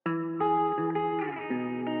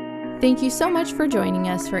Thank you so much for joining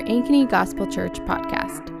us for Ankeny Gospel Church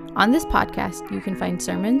podcast. On this podcast, you can find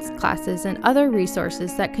sermons, classes, and other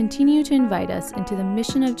resources that continue to invite us into the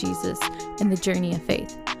mission of Jesus and the journey of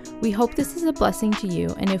faith. We hope this is a blessing to you,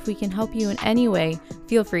 and if we can help you in any way,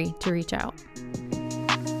 feel free to reach out.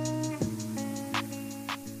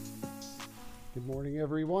 Good morning,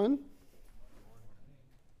 everyone.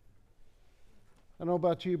 I don't know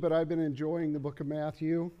about you, but I've been enjoying the book of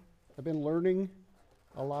Matthew. I've been learning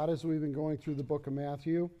a lot as we've been going through the book of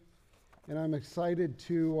Matthew, and I'm excited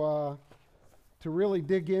to really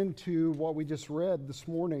dig into what we just read this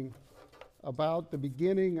morning about the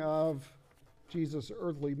beginning of Jesus'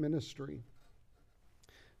 earthly ministry.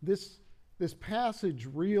 This passage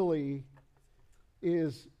really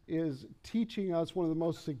is teaching us one of the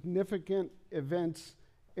most significant events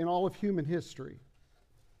in all of human history.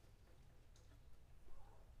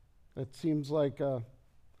 That seems like a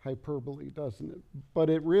hyperbole, doesn't it? But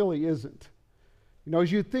it really isn't. You know,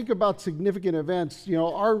 as you think about significant events, you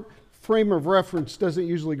know, our frame of reference doesn't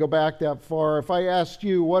usually go back that far. If I asked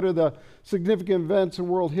you what are the significant events in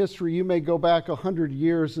world history, you may go back 100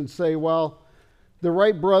 years and say, well, the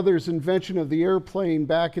Wright brothers' invention of the airplane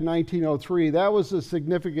back in 1903, that was a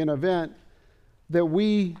significant event that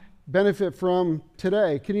we benefit from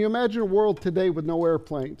today. Can you imagine a world today with no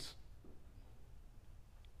airplanes?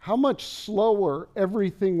 How much slower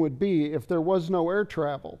everything would be if there was no air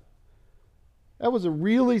travel. That was a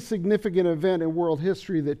really significant event in world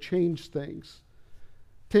history that changed things.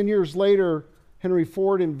 10 years later, Henry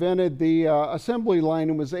Ford invented the assembly line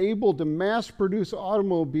and was able to mass produce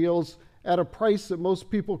automobiles at a price that most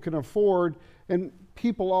people can afford, and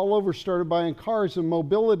people all over started buying cars, and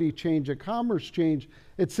mobility changed, and commerce changed.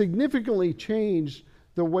 It significantly changed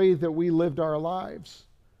the way that we lived our lives.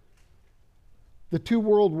 The two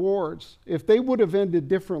world wars, if they would have ended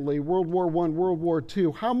differently, World War I, World War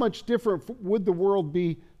II, how much different would the world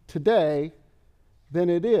be today than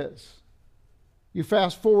it is? You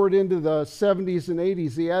fast forward into the 70s and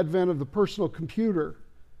 80s, the advent of the personal computer.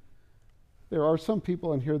 There are some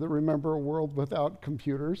people in here that remember a world without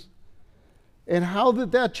computers. And how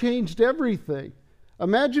that changed everything.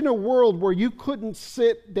 Imagine a world where you couldn't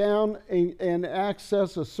sit down and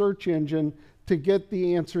access a search engine to get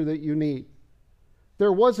the answer that you need.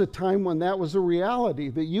 There was a time when that was a reality,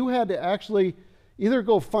 that you had to actually either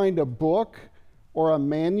go find a book or a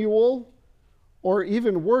manual, or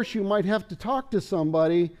even worse, you might have to talk to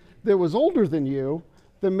somebody that was older than you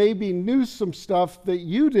that maybe knew some stuff that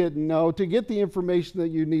you didn't know to get the information that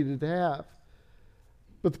you needed to have.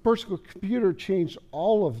 But the personal computer changed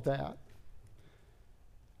all of that.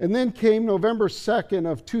 And then came November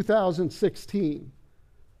 2nd of 2016,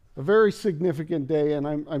 a very significant day, and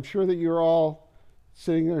I'm sure that you're all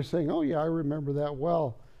sitting there saying, oh yeah, I remember that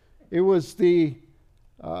well. It was the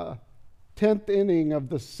 10th inning of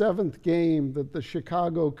the 7th game that the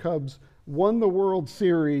Chicago Cubs won the World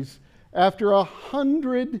Series after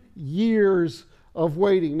 100 years of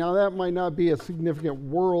waiting. Now that might not be a significant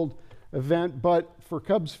world event, but for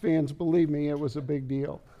Cubs fans, believe me, it was a big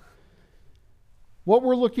deal. What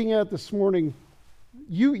we're looking at this morning,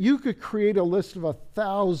 you could create a list of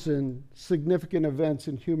 1,000 significant events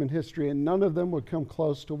in human history, and none of them would come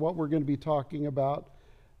close to what we're going to be talking about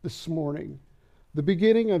this morning. The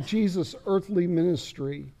beginning of Jesus' earthly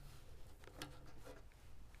ministry.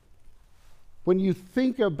 When you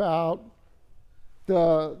think about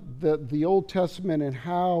the Old Testament and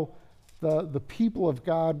how the people of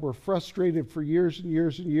God were frustrated for years and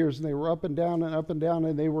years and years, and they were up and down,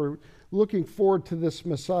 and they were looking forward to this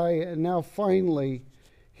Messiah, and now finally,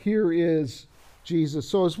 here is Jesus.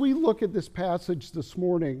 So as we look at this passage this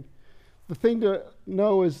morning, the thing to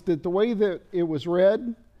know is that the way that it was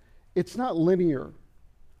read, it's not linear.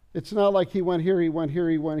 It's not like he went here, he went here,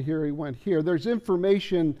 he went here, he went here. There's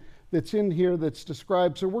information that's in here that's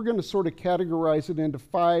described, so we're going to sort of categorize it into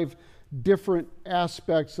 5 different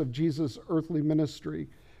aspects of Jesus' earthly ministry.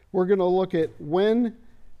 We're going to look at when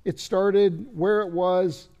it started, where it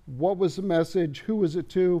was, what was the message, who was it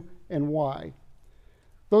to, and why.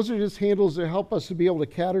 Those are just handles that help us to be able to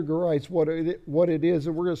categorize what it is,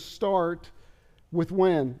 and we're going to start with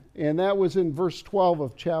when, and that was in verse 12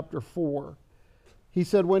 of chapter 4. He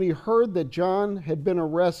said, when he heard that John had been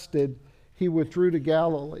arrested, he withdrew to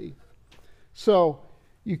Galilee. So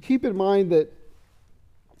you keep in mind that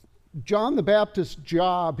John the Baptist's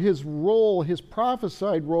job, his role, his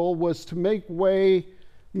prophesied role, was to make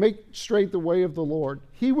straight the way of the Lord.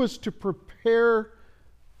 He was to prepare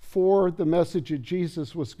for the message that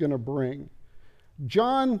Jesus was going to bring.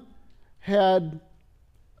 John had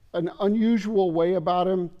an unusual way about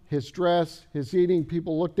him, his dress, his eating.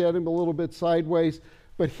 People looked at him a little bit sideways.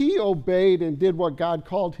 But he obeyed and did what God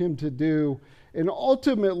called him to do. And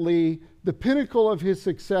ultimately, the pinnacle of his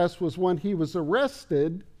success was when he was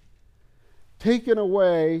arrested, taken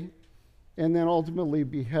away, and then ultimately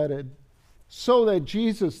beheaded, so that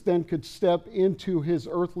Jesus then could step into his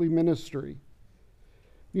earthly ministry.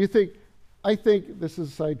 I think, this is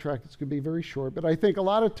a sidetrack, it's going to be very short, but I think a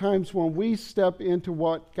lot of times when we step into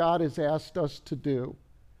what God has asked us to do,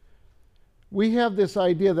 we have this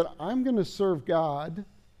idea that I'm going to serve God,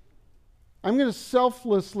 I'm going to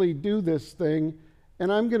selflessly do this thing,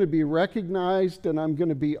 and I'm going to be recognized, and I'm going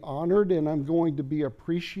to be honored, and I'm going to be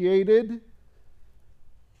appreciated,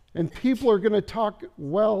 and people are going to talk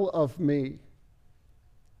well of me.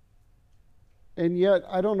 And yet,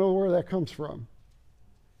 I don't know where that comes from.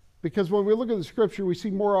 Because when we look at the scripture, we see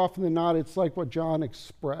more often than not, it's like what John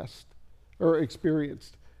expressed or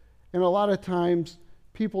experienced. And a lot of times,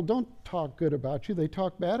 people don't talk good about you, they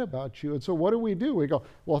talk bad about you. And so what do? We go,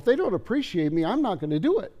 well, if they don't appreciate me, I'm not going to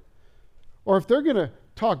do it. Or if they're going to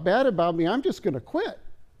talk bad about me, I'm just going to quit.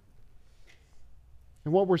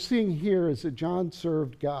 And what we're seeing here is that John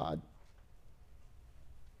served God.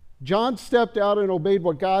 John stepped out and obeyed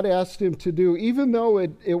what God asked him to do. Even though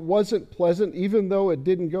it wasn't pleasant, even though it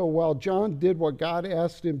didn't go well, John did what God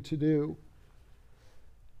asked him to do.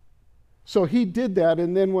 So he did that,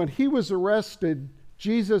 and then when he was arrested,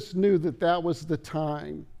 Jesus knew that that was the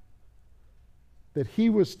time that he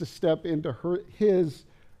was to step into his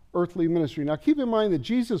earthly ministry. Now keep in mind that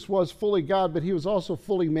Jesus was fully God, but he was also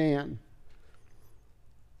fully man.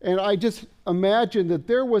 And I just imagine that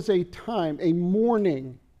there was a time, a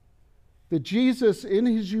morning, that Jesus, in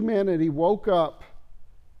his humanity, woke up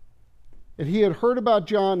and he had heard about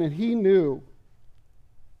John and he knew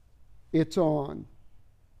it's on.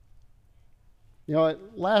 You know,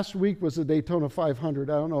 last week was the Daytona 500.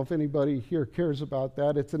 I don't know if anybody here cares about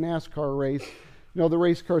that. It's a NASCAR race. You know, the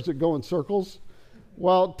race cars that go in circles.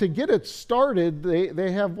 Well, to get it started,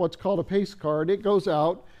 they have what's called a pace car. And it goes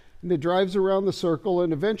out and it drives around the circle,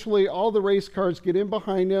 and eventually all the race cars get in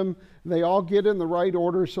behind them. They all get in the right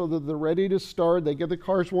order so that they're ready to start. They get the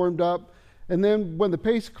cars warmed up. And then when the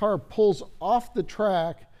pace car pulls off the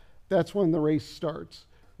track, that's when the race starts.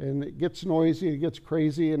 And it gets noisy, it gets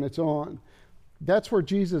crazy, and it's on. That's where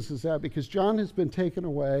Jesus is at, because John has been taken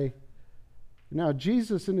away. Now,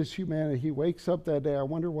 Jesus in his humanity, he wakes up that day. I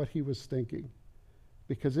wonder what he was thinking,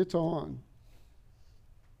 because it's on.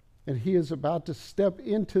 And he is about to step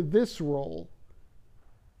into this role,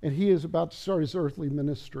 and he is about to start his earthly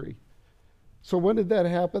ministry. So when did that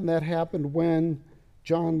happen? That happened when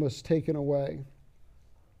John was taken away.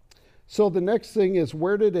 So the next thing is,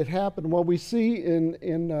 where did it happen? Well, we see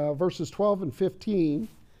in verses 12 and 15, it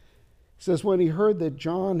says, when he heard that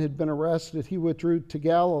John had been arrested, he withdrew to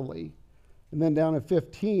Galilee. And then down at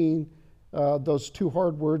 15, those two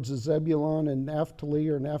hard words, Zebulun and Naphtali,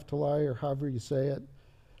 or however you say it,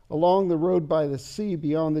 along the road by the sea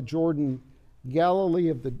beyond the Jordan, Galilee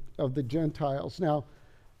of the Gentiles. Now,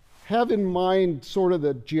 have in mind sort of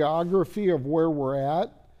the geography of where we're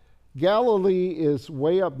at. Galilee is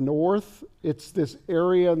way up north. It's this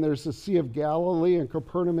area, and there's the Sea of Galilee, and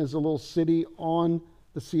Capernaum is a little city on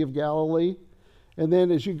the Sea of Galilee. And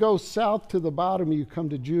then as you go south to the bottom, you come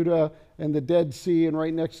to Judah and the Dead Sea, and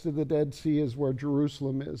right next to the Dead Sea is where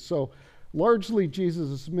Jerusalem is. So largely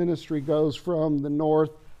Jesus' ministry goes from the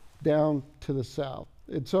north down to the south.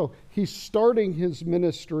 And so he's starting his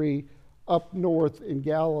ministry up north in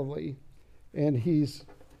Galilee, and he's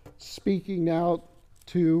speaking now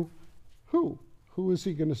to who? Who is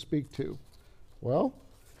he going to speak to? Well,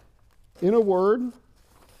 in a word,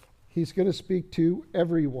 he's going to speak to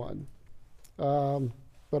everyone. But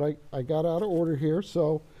I got out of order here,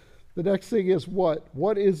 so the next thing is what?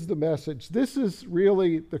 What is the message? This is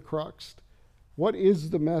really the crux. What is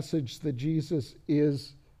the message that Jesus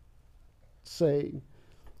is saying?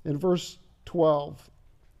 In verse 12,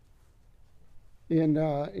 in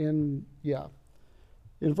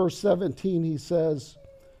verse 17, he says,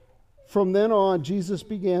 from then on, Jesus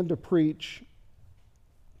began to preach,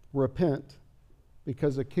 repent,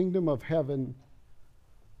 because the kingdom of heaven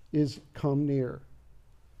is come near.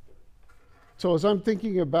 So as I'm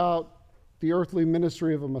thinking about the earthly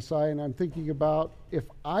ministry of a Messiah, and I'm thinking about, if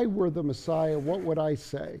I were the Messiah, what would I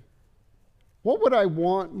say? What would I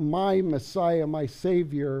want my Messiah, my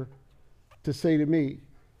Savior, to say to me?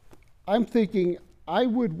 I'm thinking I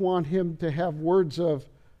would want him to have words of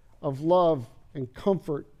love and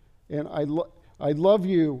comfort. And I love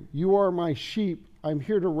you. You are my sheep. I'm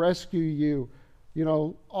here to rescue you. You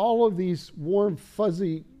know, all of these warm,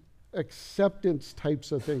 fuzzy acceptance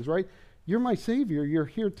types of things, right? You're my Savior. You're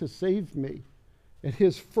here to save me. And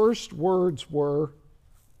his first words were,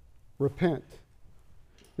 repent.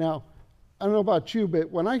 Now, I don't know about you, but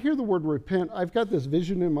when I hear the word repent, I've got this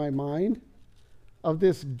vision in my mind of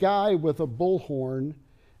this guy with a bullhorn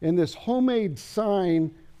and this homemade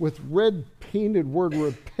sign with red painted word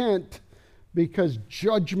repent, because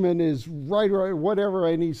judgment is right, whatever,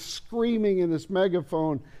 and he's screaming in this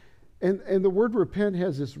megaphone. And the word repent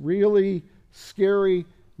has this really scary,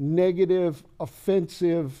 negative,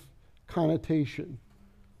 offensive connotation.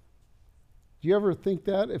 Do you ever think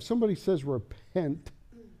that? If somebody says repent,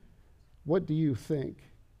 what do you think?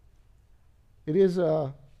 It is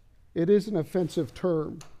an offensive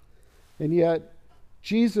term. And yet,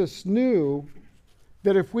 Jesus knew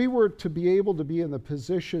that if we were to be able to be in the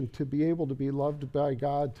position to be able to be loved by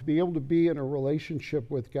God, to be able to be in a relationship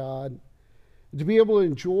with God, to be able to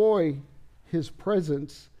enjoy his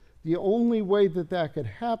presence, the only way that that could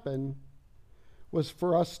happen was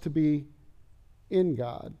for us to be in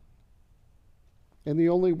God. And the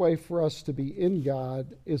only way for us to be in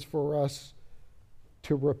God is for us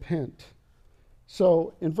to repent.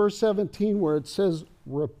 So in verse 17 where it says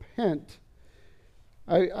repent,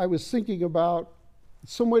 I was thinking about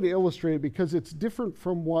some way to illustrate it because it's different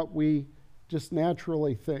from what we just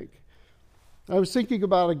naturally think. I was thinking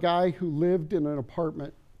about a guy who lived in an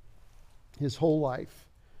apartment his whole life.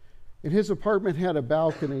 And his apartment had a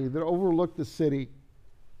balcony that overlooked the city.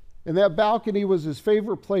 And that balcony was his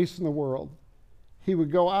favorite place in the world. He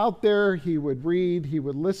would go out there, he would read, he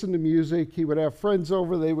would listen to music, he would have friends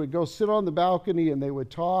over, they would go sit on the balcony and they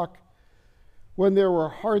would talk. When there were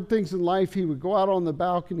hard things in life, he would go out on the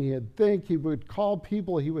balcony and think, he would call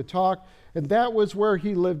people, he would talk, and that was where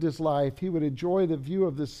he lived his life. He would enjoy the view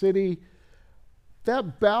of the city.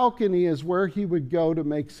 That balcony is where he would go to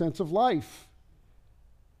make sense of life.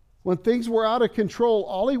 When things were out of control,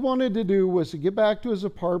 all he wanted to do was to get back to his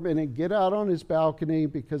apartment and get out on his balcony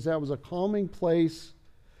because that was a calming place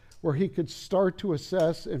where he could start to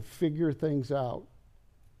assess and figure things out.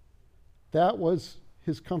 That was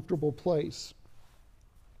his comfortable place.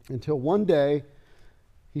 Until one day,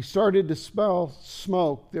 he started to smell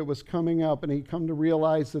smoke that was coming up, and he come to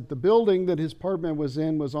realize that the building that his apartment was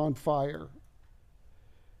in was on fire.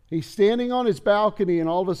 He's standing on his balcony, and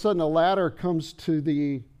all of a sudden a ladder comes to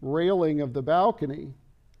the railing of the balcony,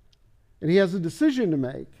 and he has a decision to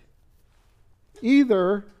make.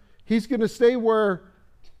 Either he's going to stay where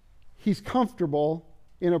he's comfortable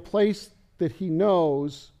in a place that he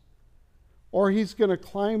knows, or he's going to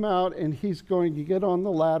climb out and he's going to get on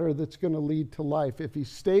the ladder that's going to lead to life. If he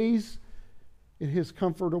stays in his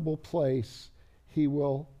comfortable place, he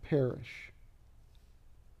will perish.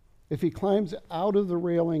 If he climbs out of the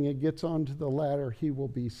railing and gets onto the ladder, he will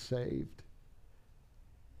be saved.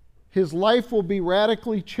 His life will be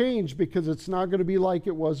radically changed because it's not going to be like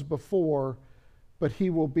it was before, but he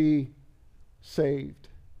will be saved.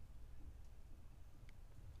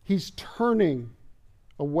 He's turning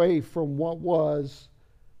away from what was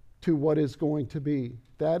to what is going to be.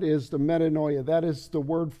 That is the metanoia. That is the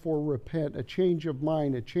word for repent, a change of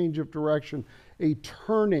mind, a change of direction, a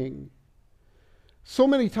turning. So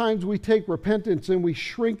many times we take repentance and we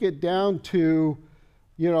shrink it down to,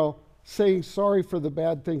 saying sorry for the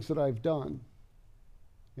bad things that I've done.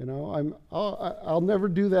 I'll never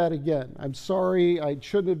do that again. I'm sorry, I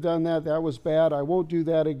shouldn't have done that. That was bad. I won't do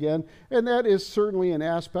that again. And that is certainly an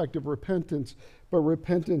aspect of repentance, but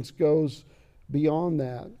repentance goes beyond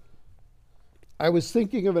that. I was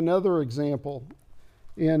thinking of another example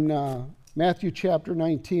in Matthew chapter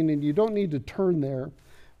 19, and you don't need to turn there,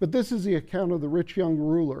 but this is the account of the rich young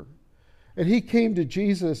ruler. And he came to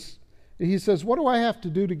Jesus, and he says, "What do I have to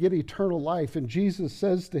do to get eternal life?" And Jesus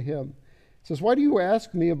says to him, he says, "Why do you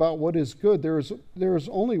ask me about what is good? There is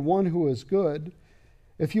only one who is good.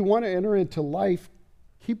 If you want to enter into life,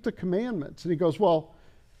 keep the commandments." And he goes, "Well,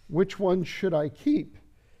 which one should I keep?"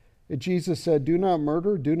 And Jesus said, "Do not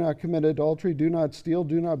murder, do not commit adultery, do not steal,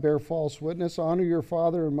 do not bear false witness, honor your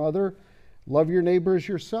father and mother, love your neighbor as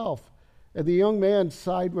yourself." And the young man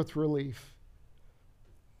sighed with relief.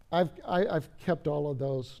 I've kept all of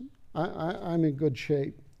those. I'm in good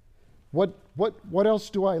shape. What else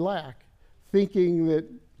do I lack? Thinking that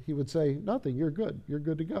he would say, "Nothing, you're good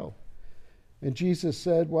to go." And Jesus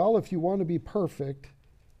said, "Well, if you want to be perfect,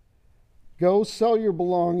 go sell your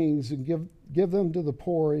belongings and give them to the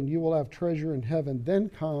poor, and you will have treasure in heaven. Then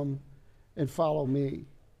come and follow me."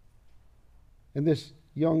 And this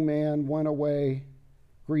young man went away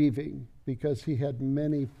grieving because he had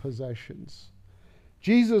many possessions.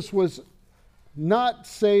 Jesus was not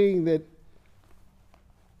saying that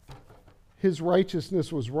his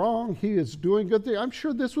righteousness was wrong. He is doing good things. I'm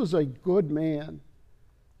sure this was a good man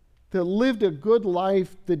that lived a good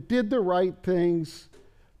life, that did the right things,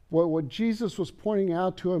 what Jesus was pointing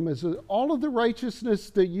out to him is that all of the righteousness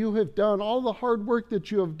that you have done, all the hard work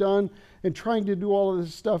that you have done in trying to do all of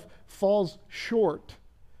this stuff falls short.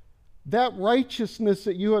 That righteousness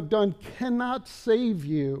that you have done cannot save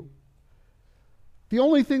you. The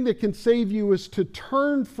only thing that can save you is to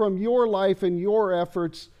turn from your life and your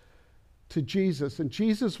efforts to Jesus. And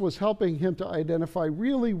Jesus was helping him to identify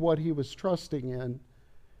really what he was trusting in,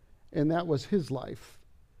 and that was his life,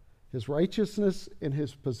 his righteousness and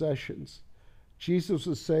his possessions. Jesus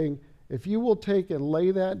was saying, if you will take and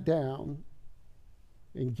lay that down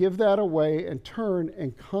and give that away and turn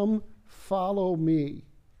and come follow me,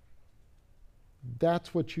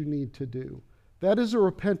 that's what you need to do. That is a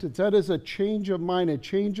repentance. That is a change of mind, a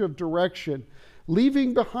change of direction,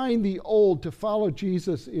 leaving behind the old to follow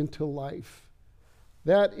Jesus into life.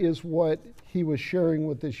 That is what he was sharing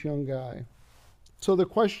with this young guy. So the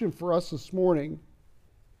question for us this morning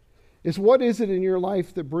is, what is it in your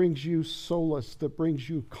life that brings you solace, that brings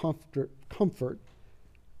you comfort?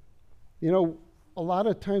 You know, a lot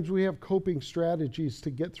of times we have coping strategies to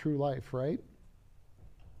get through life, right?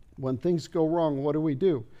 When things go wrong, what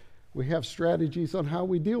do? We have strategies on how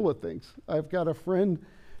we deal with things. I've got a friend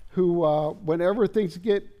who, whenever things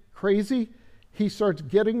get crazy, he starts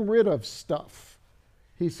getting rid of stuff.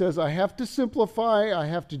 He says, I have to simplify. I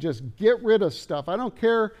have to just get rid of stuff. I don't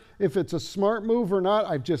care if it's a smart move or not.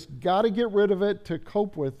 I've just got to get rid of it to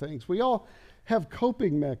cope with things. We all have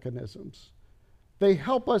coping mechanisms. They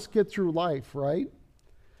help us get through life, right?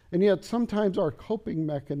 And yet sometimes our coping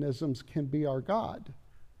mechanisms can be our God.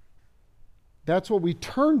 That's what we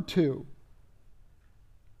turn to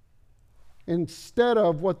instead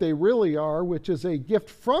of what they really are, which is a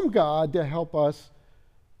gift from God to help us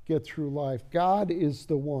get through life. God is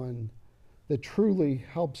the one that truly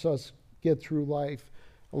helps us get through life.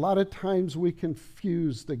 A lot of times we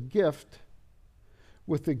confuse the gift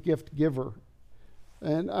with the gift giver.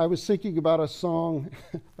 And I was thinking about a song,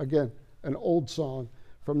 again, an old song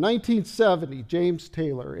from 1970, James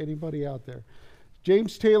Taylor. Anybody out there?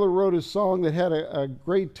 James Taylor wrote a song that had a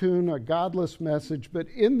great tune, a godless message, but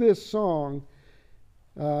in this song,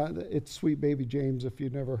 it's Sweet Baby James if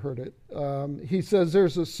you've never heard it. He says,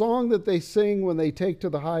 there's a song that they sing when they take to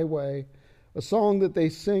the highway, a song that they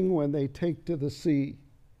sing when they take to the sea,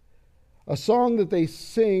 a song that they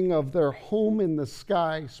sing of their home in the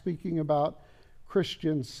sky, speaking about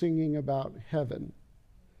Christians singing about heaven.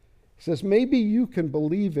 He says, maybe you can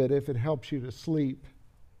believe it if it helps you to sleep,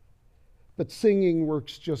 but singing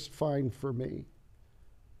works just fine for me.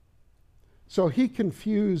 So he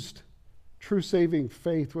confused true saving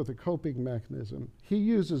faith with a coping mechanism. He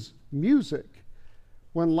uses music.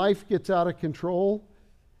 When life gets out of control,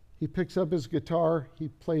 he picks up his guitar, he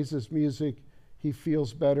plays his music, he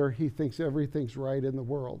feels better, he thinks everything's right in the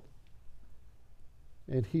world.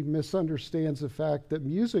 And he misunderstands the fact that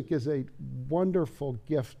music is a wonderful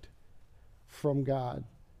gift from God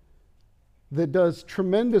that does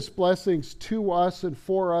tremendous blessings to us and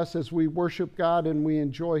for us as we worship God and we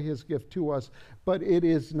enjoy his gift to us, but it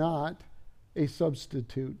is not a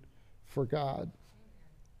substitute for God.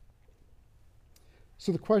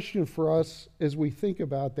 So the question for us as we think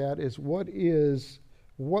about that is,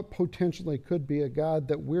 what potentially could be a God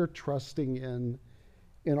that we're trusting in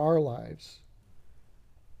our lives?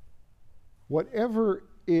 Whatever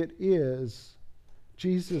it is,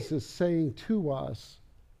 Jesus is saying to us,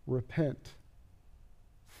 repent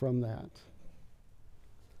from that.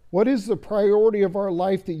 What is the priority of our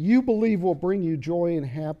life that you believe will bring you joy and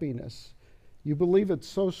happiness? You believe it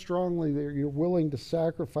so strongly that you're willing to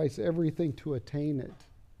sacrifice everything to attain it.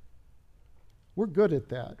 We're good at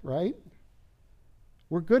that, right?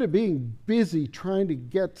 We're good at being busy trying to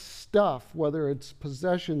get stuff, whether it's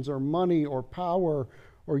possessions or money or power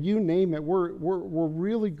or you name it. We're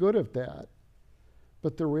really good at that.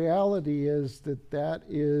 But the reality is that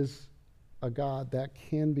is a God. That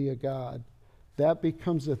can be a God. That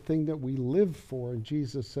becomes a thing that we live for, and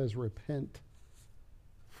Jesus says, repent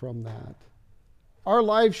from that. Our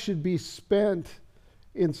lives should be spent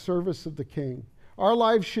in service of the King. Our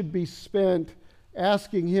lives should be spent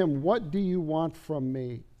asking him, what do you want from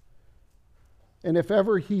me? And if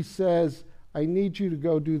ever he says, I need you to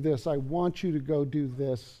go do this, I want you to go do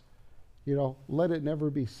this, let it never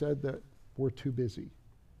be said that we're too busy,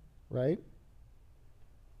 right?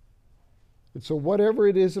 And so whatever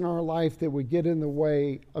it is in our life that would get in the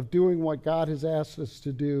way of doing what God has asked us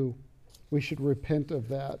to do, we should repent of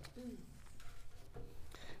that.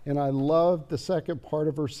 And I love the second part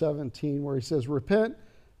of verse 17 where he says, repent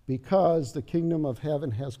because the kingdom of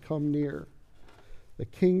heaven has come near. The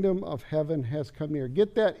kingdom of heaven has come near.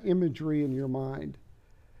 Get that imagery in your mind.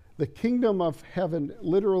 the kingdom of heaven,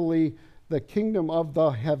 literally the kingdom of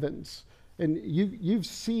the heavens. And you've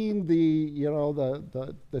seen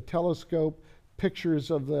the telescope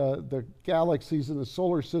pictures of the galaxies and the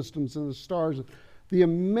solar systems and the stars, the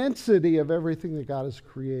immensity of everything that God has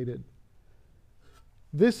created.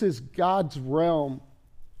 This is God's realm,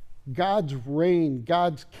 God's reign,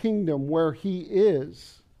 God's kingdom where he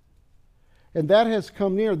is. And that has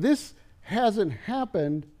come near. This hasn't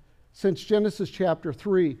happened since Genesis chapter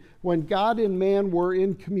 3, when God and man were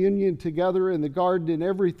in communion together in the garden and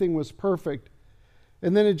everything was perfect.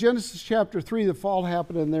 And then in Genesis chapter 3, the fall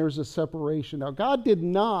happened and there's a separation. Now, God did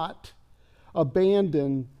not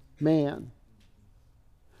abandon man,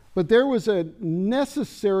 but there was a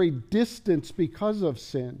necessary distance because of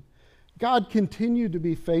sin. God continued to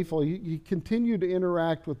be faithful. He continued to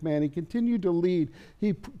interact with man. He continued to lead.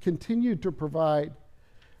 He continued to provide.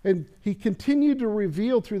 And he continued to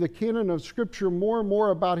reveal through the canon of Scripture more and more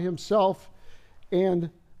about himself and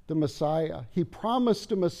the Messiah. He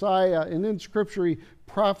promised a Messiah, and in Scripture he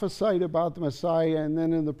prophesied about the Messiah, and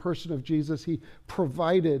then in the person of Jesus he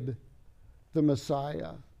provided the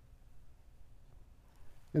Messiah.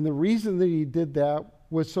 And the reason that he did that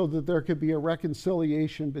was so that there could be a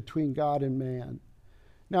reconciliation between God and man.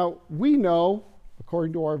 Now, we know,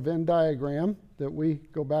 according to our Venn diagram that we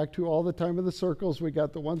go back to all the time in the circles, we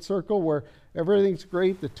got the one circle where everything's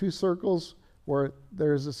great, the two circles where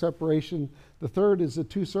there's a separation. The third is the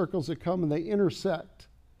two circles that come and they intersect.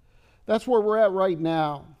 That's where we're at right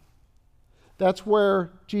now. That's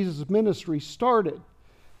where Jesus' ministry started.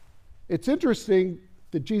 It's interesting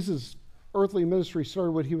that Jesus' earthly ministry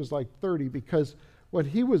started when he was like 30, because when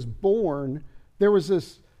he was born, there was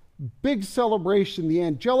this big celebration, the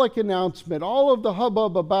angelic announcement, all of the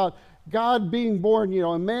hubbub about God being born,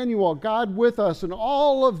 Emmanuel, God with us, and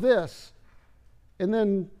all of this. And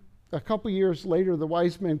then a couple years later, the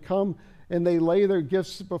wise men come and they lay their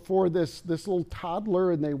gifts before this little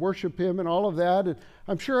toddler and they worship him and all of that. And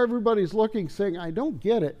I'm sure everybody's looking, saying, I don't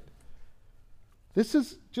get it. This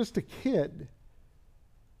is just a kid.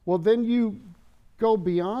 Well, then you go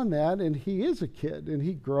beyond that, and he is a kid, and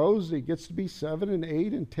he grows, and he gets to be 7 and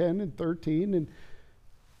 8 and 10 and 13, and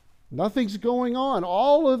nothing's going on.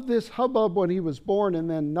 All of this hubbub when he was born, and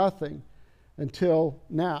then nothing until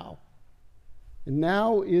now. And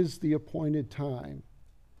now is the appointed time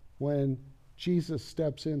when Jesus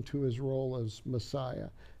steps into his role as Messiah.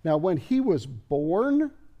 Now, when he was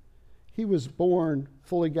born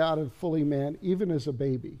fully God and fully man, even as a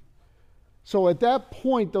baby. So at that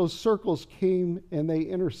point, those circles came and they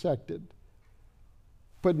intersected.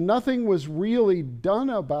 But nothing was really done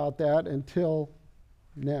about that until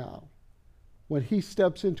now, when he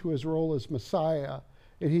steps into his role as Messiah,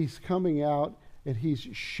 and he's coming out and he's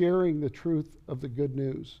sharing the truth of the good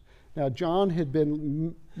news. Now, John had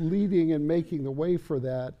been leading and making the way for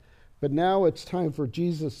that, but now it's time for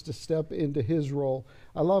Jesus to step into his role.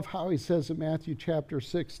 I love how he says in Matthew chapter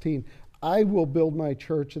 16, I will build my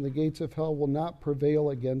church, and the gates of hell will not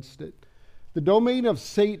prevail against it. The domain of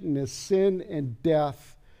Satan is sin and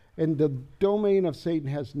death, and the domain of Satan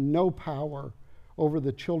has no power over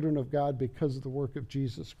the children of God because of the work of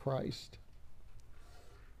Jesus Christ.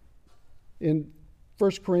 In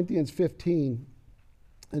 1 Corinthians 15,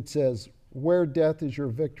 it says, where death is your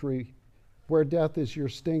victory, where death is your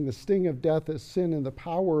sting. The sting of death is sin, and the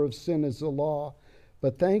power of sin is the law.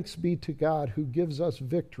 But thanks be to God who gives us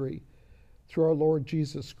victory through our Lord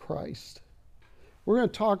Jesus Christ. We're going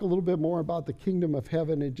to talk a little bit more about the kingdom of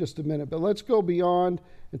heaven in just a minute, but let's go beyond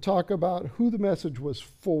and talk about who the message was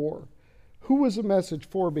for. Who was the message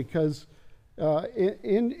for? Because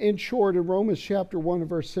in short, in Romans chapter 1 and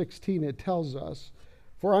verse 16, it tells us,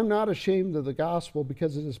 for I'm not ashamed of the gospel,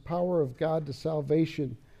 because it is power of God to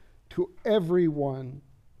salvation to everyone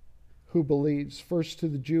who believes, first to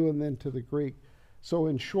the Jew and then to the Greek. So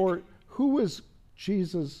in short, who was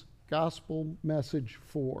Jesus' gospel message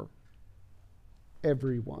for?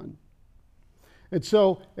 Everyone. And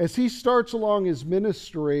so as he starts along his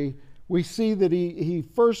ministry, we see that he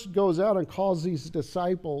first goes out and calls these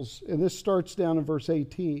disciples, and this starts down in verse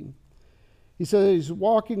 18. He says he's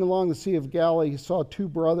walking along the Sea of Galilee. He saw two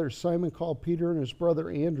brothers, Simon called Peter and his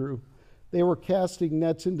brother Andrew. They were casting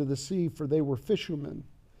nets into the sea, for they were fishermen.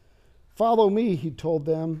 Follow me, he told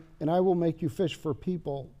them, and I will make you fish for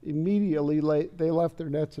people. Immediately they left their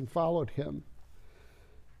nets and followed him.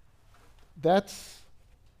 That's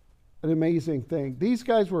an amazing thing. These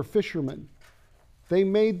guys were fishermen. They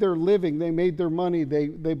made their living. They made their money.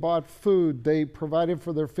 They bought food. They provided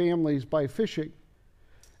for their families by fishing.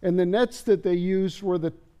 And the nets that they used were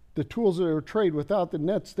the tools of their trade. Without the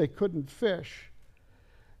nets, they couldn't fish.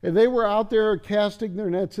 And they were out there casting their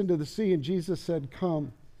nets into the sea, and Jesus said,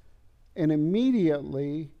 "Come." And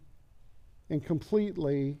immediately and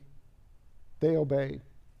completely they obeyed.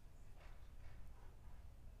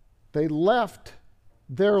 They left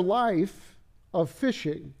their life of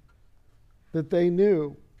fishing that they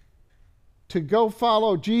knew to go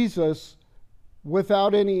follow Jesus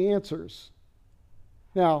without any answers.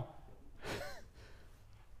 Now,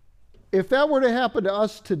 if that were to happen to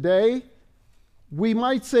us today, we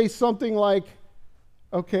might say something like,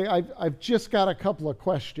 okay, I've just got a couple of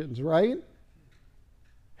questions, right?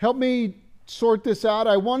 Help me sort this out.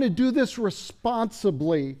 I want to do this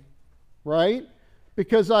responsibly, right?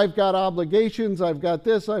 Because I've got obligations, I've got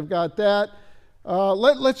this, I've got that.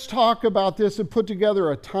 Let's talk about this and put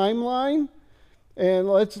together a timeline. And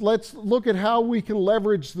let's look at how we can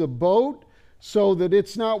leverage the boat so that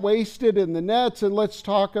it's not wasted in the nets. And let's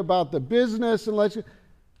talk about the business. And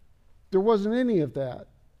there wasn't any of that.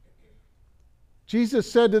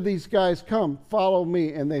 Jesus said to these guys, "Come, follow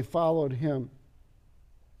me," and they followed him.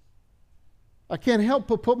 I can't help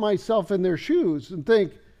but put myself in their shoes and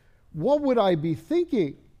think, what would I be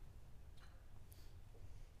thinking?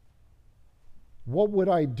 What would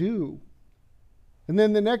I do? And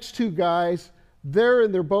then the next two guys, they're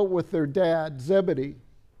in their boat with their dad, Zebedee.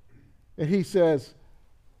 And he says,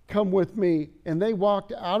 "Come with me." And they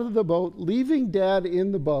walked out of the boat, leaving Dad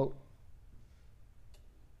in the boat.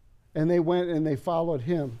 And they went and they followed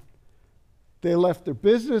him. They left their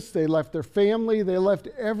business, they left their family, they left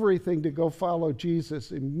everything to go follow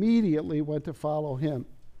Jesus. Immediately went to follow him.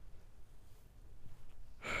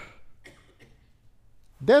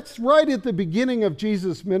 That's right at the beginning of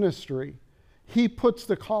Jesus' ministry. He puts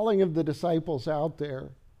the calling of the disciples out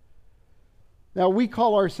there. Now, we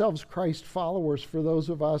call ourselves Christ followers for those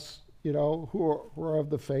of us, who are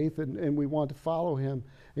of the faith and we want to follow him.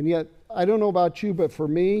 And yet, I don't know about you, but for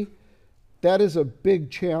me, that is a big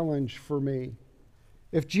challenge for me.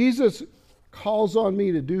 If Jesus calls on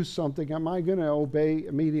me to do something, am I going to obey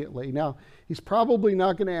immediately? Now, he's probably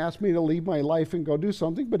not going to ask me to leave my life and go do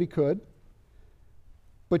something, but he could.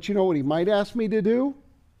 But you know what he might ask me to do?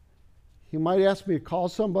 He might ask me to call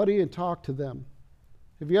somebody and talk to them.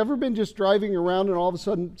 Have you ever been just driving around and all of a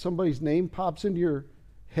sudden somebody's name pops into your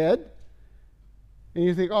head? And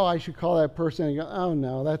you think, oh, I should call that person. And you go, oh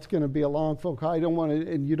no, that's going to be a long phone call. I don't want to,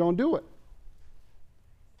 and you don't do it.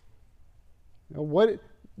 Now,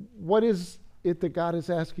 what is it that God is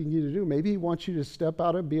asking you to do? Maybe he wants you to step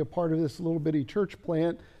out and be a part of this little bitty church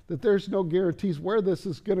plant that there's no guarantees where this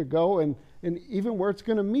is going to go and even where it's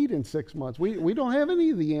going to meet in 6 months. We don't have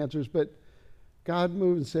any of the answers, but God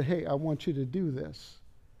moved and said, hey, I want you to do this.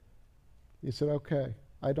 He said, okay,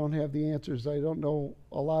 I don't have the answers. I don't know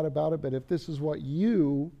a lot about it, but if this is what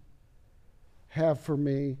you have for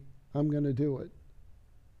me, I'm going to do it.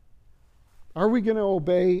 Are we going to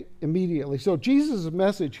obey immediately? So Jesus'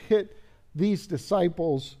 message hit these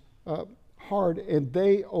disciples hard, and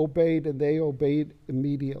they obeyed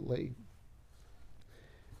immediately.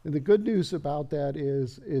 And the good news about that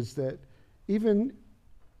is that even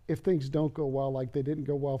if things don't go well, like they didn't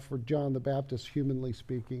go well for John the Baptist, humanly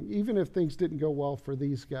speaking, even if things didn't go well for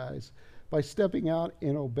these guys, by stepping out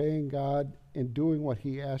and obeying God and doing what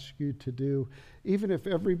he asks you to do, even if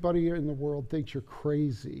everybody in the world thinks you're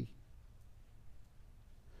crazy,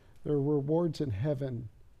 there are rewards in heaven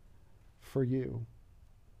for you.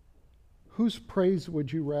 Whose praise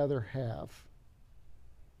would you rather have?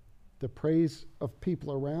 The praise of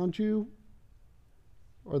people around you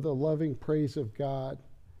or the loving praise of God?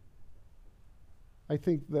 I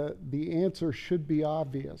think that the answer should be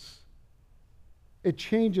obvious. It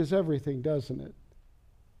changes everything, doesn't it?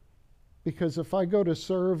 Because if I go to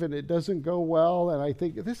serve and it doesn't go well, and I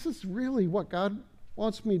think, this is really what God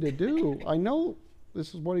wants me to do. I know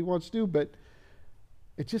this is what he wants to do, but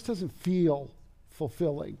it just doesn't feel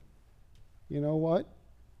fulfilling. You know what?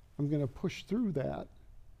 I'm going to push through that.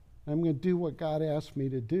 I'm going to do what God asked me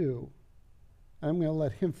to do. I'm going to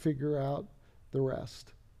let him figure out the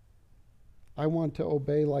rest. I want to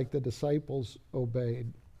obey like the disciples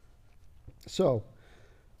obeyed. So,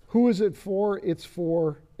 who is it for? It's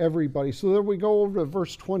for everybody. So then we go over to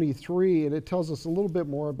verse 23, and it tells us a little bit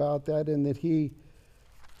more about that, in that he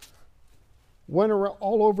went around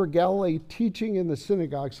all over Galilee teaching in the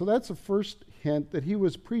synagogue. So that's the first hint, that he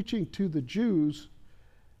was preaching to the Jews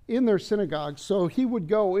in their synagogue. So he would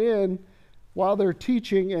go in while they're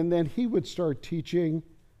teaching, and then he would start teaching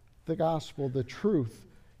the gospel, the truth.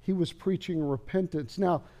 He was preaching repentance.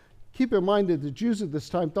 Now, keep in mind that the Jews at this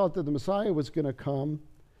time thought that the Messiah was going to come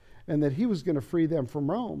and that he was going to free them from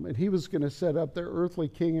Rome, and he was going to set up their earthly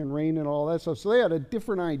king and reign and all that stuff. So they had a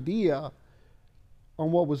different idea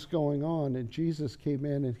on what was going on. And Jesus came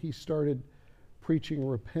in and he started preaching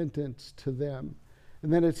repentance to them.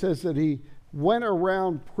 And then it says that he went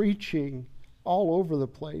around preaching all over the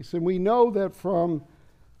place. And we know that from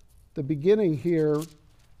the beginning here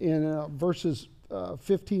in verses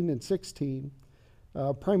 15 and 16,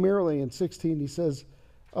 primarily in 16, he says,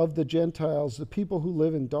 of the Gentiles, the people who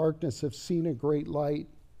live in darkness have seen a great light.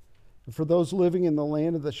 And for those living in the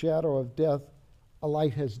land of the shadow of death, a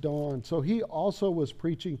light has dawned. So he also was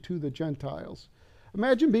preaching to the Gentiles.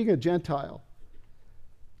 Imagine being a Gentile.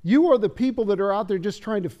 You are the people that are out there just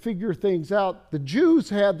trying to figure things out. The Jews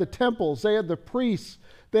had the temples, they had the priests,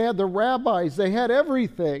 they had the rabbis, they had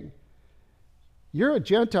everything. You're a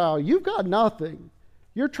Gentile, you've got nothing.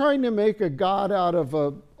 You're trying to make a god out of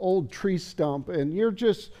an old tree stump, and you're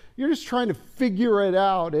just trying to figure it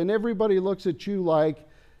out, and everybody looks at you like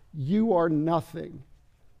you are nothing.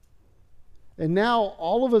 And now,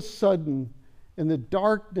 all of a sudden, in the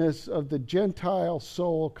darkness of the Gentile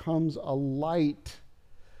soul comes a light.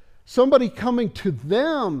 Somebody coming to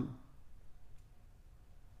them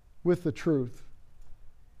with the truth.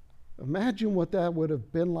 Imagine what that would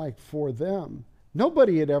have been like for them.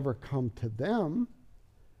 Nobody had ever come to them.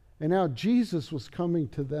 And now Jesus was coming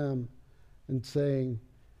to them and saying,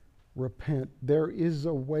 repent. There is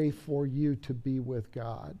a way for you to be with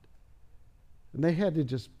God. And they had to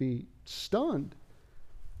just be stunned.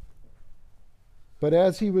 But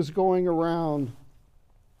as he was going around,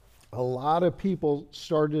 a lot of people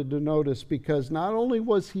started to notice, because not only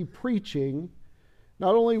was he preaching,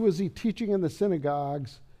 not only was he teaching in the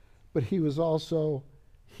synagogues, but he was also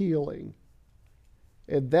healing.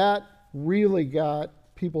 And that really got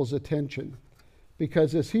people's attention,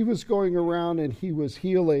 because as he was going around and he was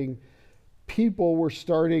healing, people were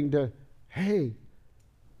starting to, hey,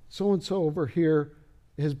 so-and-so over here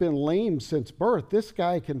has been lame since birth. This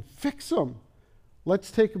guy can fix him.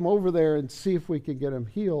 Let's take him over there and see if we can get him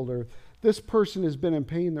healed. Or this person has been in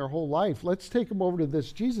pain their whole life. Let's take him over to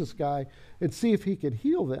this Jesus guy and see if he can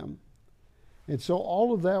heal them. And so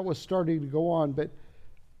all of that was starting to go on. But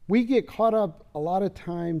we get caught up a lot of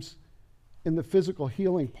times in the physical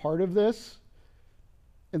healing part of this.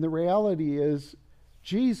 And the reality is,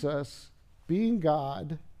 Jesus, being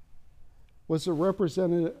God, was a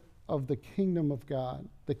representative of the kingdom of God,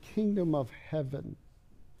 the kingdom of heaven.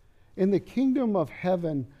 In the kingdom of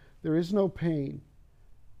heaven, there is no pain.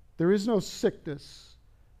 There is no sickness.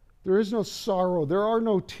 There is no sorrow. There are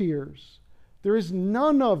no tears. There is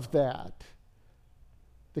none of that.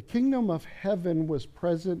 The kingdom of heaven was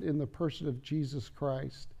present in the person of Jesus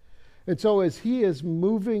Christ. And so as he is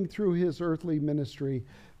moving through his earthly ministry,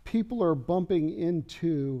 people are bumping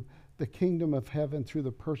into the kingdom of heaven through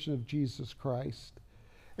the person of Jesus Christ.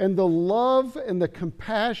 And the love and the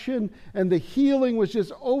compassion and the healing was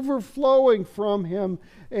just overflowing from him,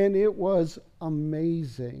 and it was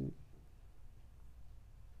amazing.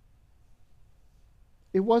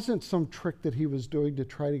 It wasn't some trick that he was doing to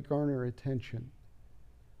try to garner attention.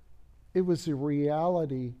 It was the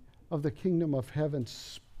reality of the kingdom of heaven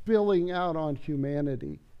spilling out on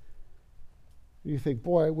humanity. You think,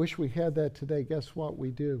 boy, I wish we had that today. Guess what? We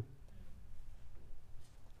do.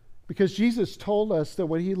 Because Jesus told us that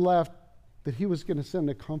when he left, that he was going to send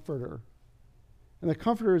a comforter. And the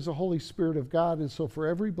comforter is the Holy Spirit of God. And so for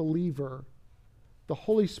every believer, the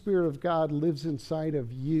Holy Spirit of God lives inside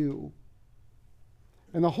of you.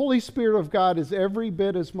 And the Holy Spirit of God is every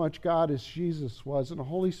bit as much God as Jesus was. And the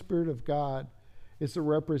Holy Spirit of God is the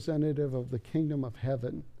representative of the kingdom of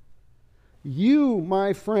heaven. You,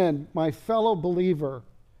 my friend, my fellow believer,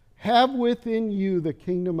 have within you the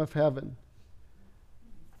kingdom of heaven.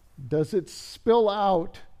 Does it spill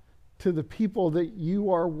out to the people that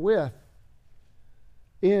you are with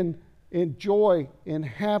in joy, in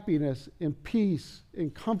happiness, in peace,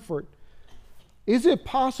 in comfort? Is it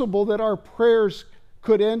possible that our prayers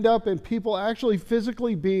could end up in people actually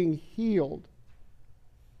physically being healed?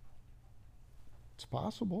 It's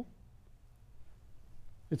possible.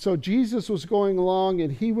 And so Jesus was going along,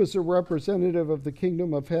 and he was a representative of the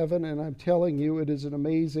kingdom of heaven, and I'm telling you, it is an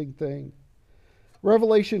amazing thing.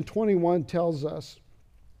 Revelation 21 tells us,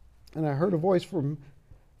 and I heard a voice from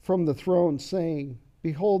the throne saying,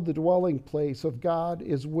 behold, the dwelling place of God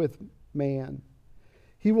is with man.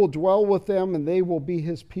 He will dwell with them, and they will be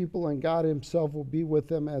his people, and God himself will be with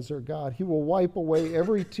them as their God. He will wipe away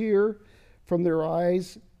every tear from their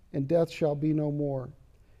eyes, and death shall be no more.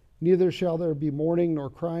 Neither shall there be mourning,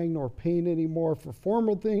 nor crying, nor pain anymore, for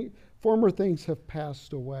former things have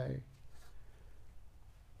passed away.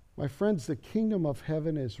 My friends, the kingdom of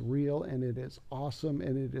heaven is real, and it is awesome,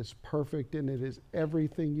 and it is perfect, and it is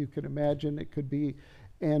everything you can imagine it could be,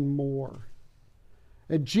 and more.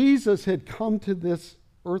 And Jesus had come to this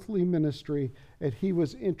earthly ministry, and he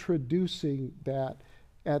was introducing that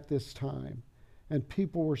at this time. And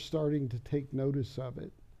people were starting to take notice of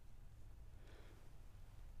it.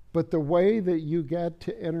 But the way that you get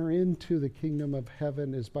to enter into the kingdom of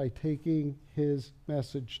heaven is by taking his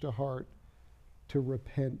message to heart, to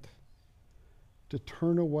repent, to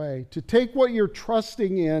turn away, to take what you're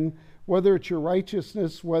trusting in, whether it's your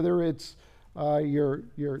righteousness, whether it's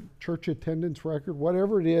your church attendance record,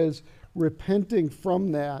 whatever it is, repenting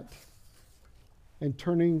from that and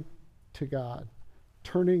turning to God,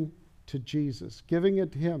 turning to Jesus, giving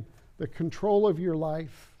it to him, the control of your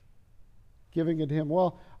life, giving it to him.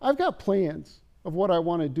 Well, I've got plans of what I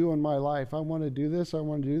want to do in my life. I want to do this, I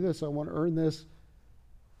want to do this, I want to earn this.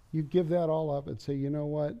 You give that all up and say, you know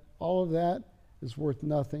what? All of that is worth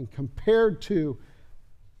nothing compared to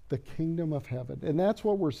the kingdom of heaven. And that's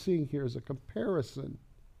what we're seeing here is a comparison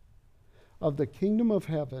of the kingdom of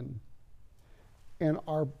heaven and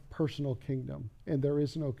our personal kingdom. And there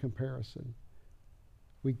is no comparison.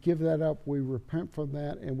 We give that up, we repent from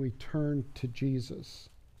that, and we turn to Jesus.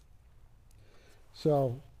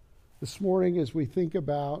 So this morning, as we think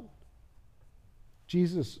about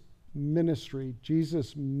Jesus' ministry,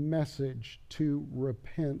 Jesus' message to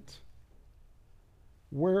repent,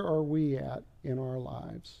 where are we at in our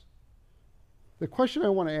lives? The question I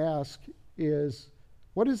want to ask is,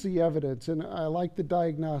 what is the evidence? And I like the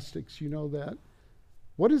diagnostics, you know that.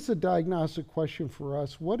 What is the diagnostic question for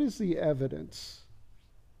us? What is the evidence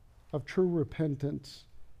of true repentance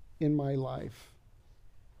in my life?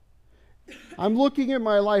 I'm looking at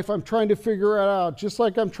my life, I'm trying to figure it out, just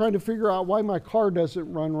like I'm trying to figure out why my car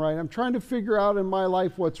doesn't run right. I'm trying to figure out in my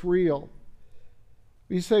life what's real.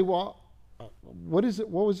 You say, well, what is it?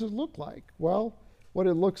 What does it look like? Well, what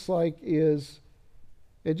it looks like is,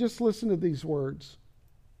 and just listen to these words.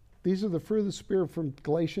 These are the fruit of the Spirit from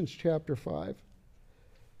Galatians chapter 5.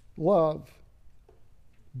 Love,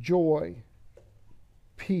 joy,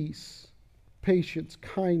 peace, patience,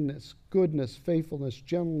 kindness, goodness, faithfulness,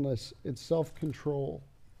 gentleness, and self-control.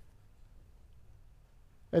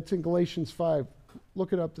 That's in Galatians 5.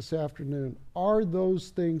 Look it up this afternoon. Are those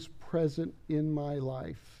things present in my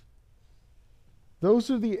life?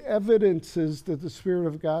 Those are the evidences that the Spirit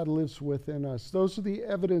of God lives within us. Those are the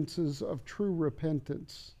evidences of true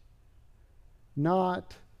repentance,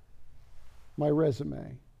 not my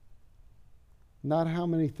resume, not how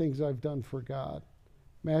many things I've done for God.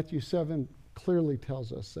 Matthew 7 clearly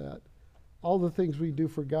tells us that. All the things we do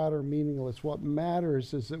for God are meaningless. What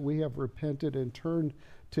matters is that we have repented and turned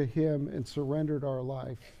to him and surrendered our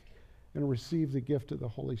life and received the gift of the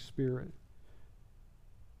Holy Spirit.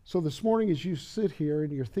 So this morning as you sit here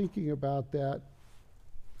and you're thinking about that,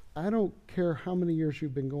 I don't care how many years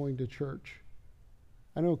you've been going to church.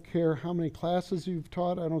 I don't care how many classes you've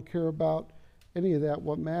taught. I don't care about any of that.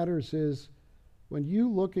 What matters is when you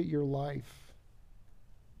look at your life,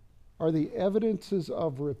 are the evidences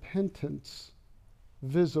of repentance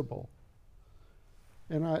visible?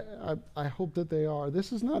 And I hope that they are.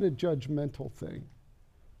 This is not a judgmental thing.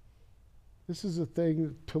 This is a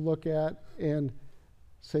thing to look at and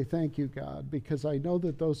say, thank you, God, because I know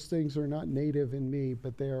that those things are not native in me,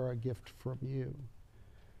 but they are a gift from you.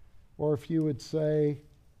 Or if you would say,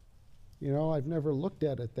 you know, I've never looked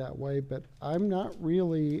at it that way, but I'm not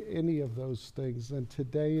really any of those things, then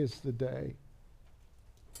today is the day.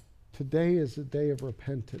 Today is the day of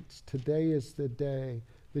repentance. Today is the day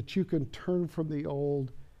that you can turn from the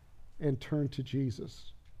old and turn to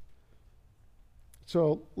Jesus.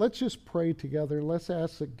 So let's just pray together. Let's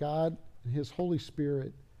ask that God and his Holy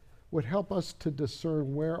Spirit would help us to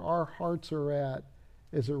discern where our hearts are at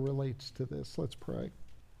as it relates to this. Let's pray.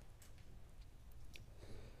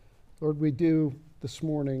 Lord, we do this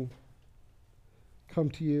morning come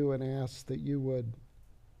to you and ask that you would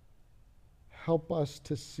help us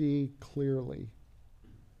to see clearly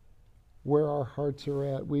where our hearts are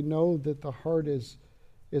at. We know that the heart is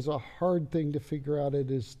a hard thing to figure out.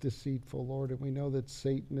 It is deceitful, Lord, and we know that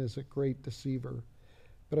Satan is a great deceiver.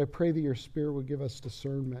 But I pray that your Spirit would give us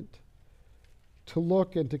discernment to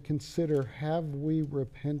look and to consider, have we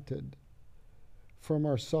repented from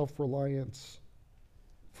our self-reliance,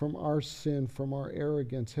 from our sin, from our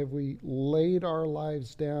arrogance? Have we laid our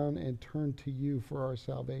lives down and turned to you for our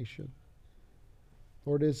salvation?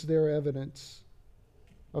 Lord, is there evidence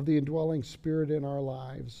of the indwelling Spirit in our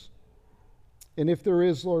lives? And if there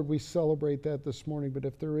is, Lord, we celebrate that this morning. But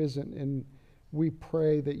if there isn't, and we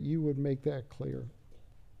pray that you would make that clear.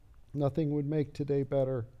 Nothing would make today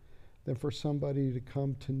better than for somebody to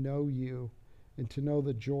come to know you and to know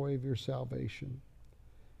the joy of your salvation.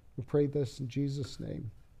 We pray this in Jesus' name.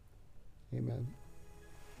 Amen.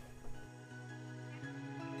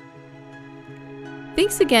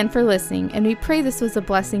 Thanks again for listening, and we pray this was a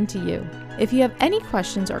blessing to you. If you have any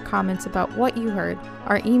questions or comments about what you heard,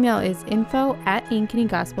 our email is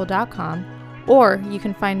info@ankenygospel.com, or you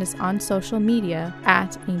can find us on social media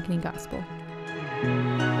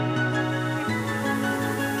 @AnkenyGospel.